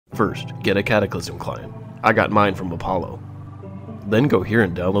First, get a Cataclysm client. I got mine from Apollo. Then go here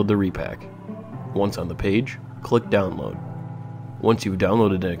and download the repack. Once on the page, click Download. Once you've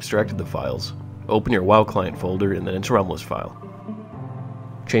downloaded and extracted the files, open your WoW client folder in the its realm list file.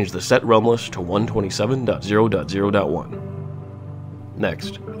 Change the set realm list to 127.0.0.1.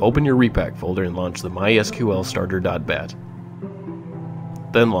 Next, open your repack folder and launch the MySQL starter.bat.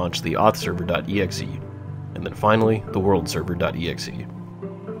 Then launch the authserver.exe, and then finally the worldserver.exe.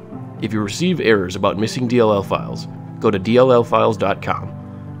 If you receive errors about missing DLL files, go to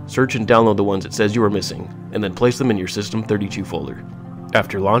dllfiles.com, search and download the ones it says you are missing, and then place them in your System32 folder.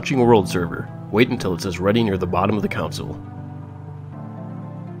 After launching World Server, wait until it says ready near the bottom of the console.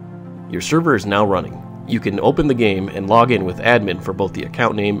 Your server is now running. You can open the game and log in with admin for both the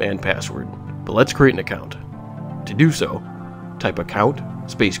account name and password, but let's create an account. To do so, type account,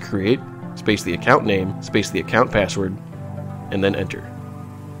 space create, space the account name, space the account password, and then enter.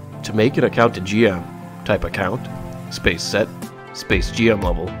 To make an account to GM, type account, space set, space GM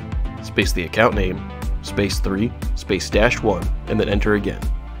level, space the account name, space 3, space -1, and then enter again.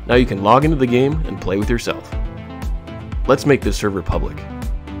 Now you can log into the game and play with yourself. Let's make this server public.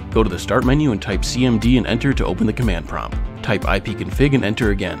 Go to the Start menu and type CMD and enter to open the command prompt. Type ipconfig and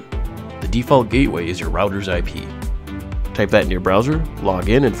enter again. The default gateway is your router's IP. Type that in your browser, log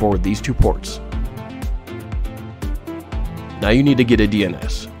in, and forward these two ports. Now you need to get a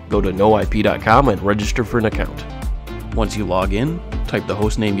DNS. Go to noip.com and register for an account. Once you log in, type the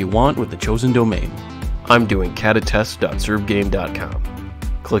host name you want with the chosen domain. I'm doing catatest.servegame.com.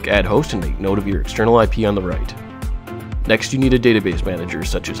 Click Add Host and make note of your external IP on the right. Next, you need a database manager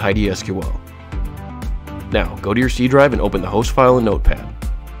such as HeidiSQL. Now, go to your C drive and open the host file in Notepad.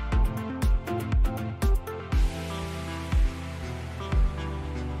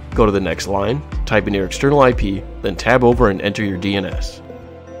 Go to the next line, type in your external IP, then tab over and enter your DNS.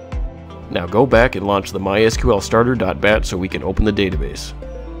 Now go back and launch the MySQL starter.bat so we can open the database.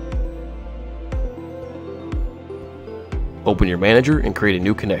 Open your manager and create a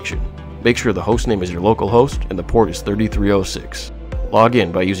new connection. Make sure the host name is your local host and the port is 3306. Log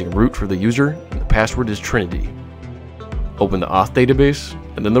in by using root for the user and the password is Trinity. Open the auth database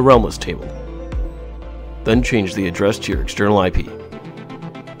and then the realm list table. Then change the address to your external IP.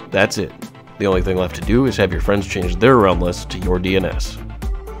 That's it. The only thing left to do is have your friends change their realm list to your DNS.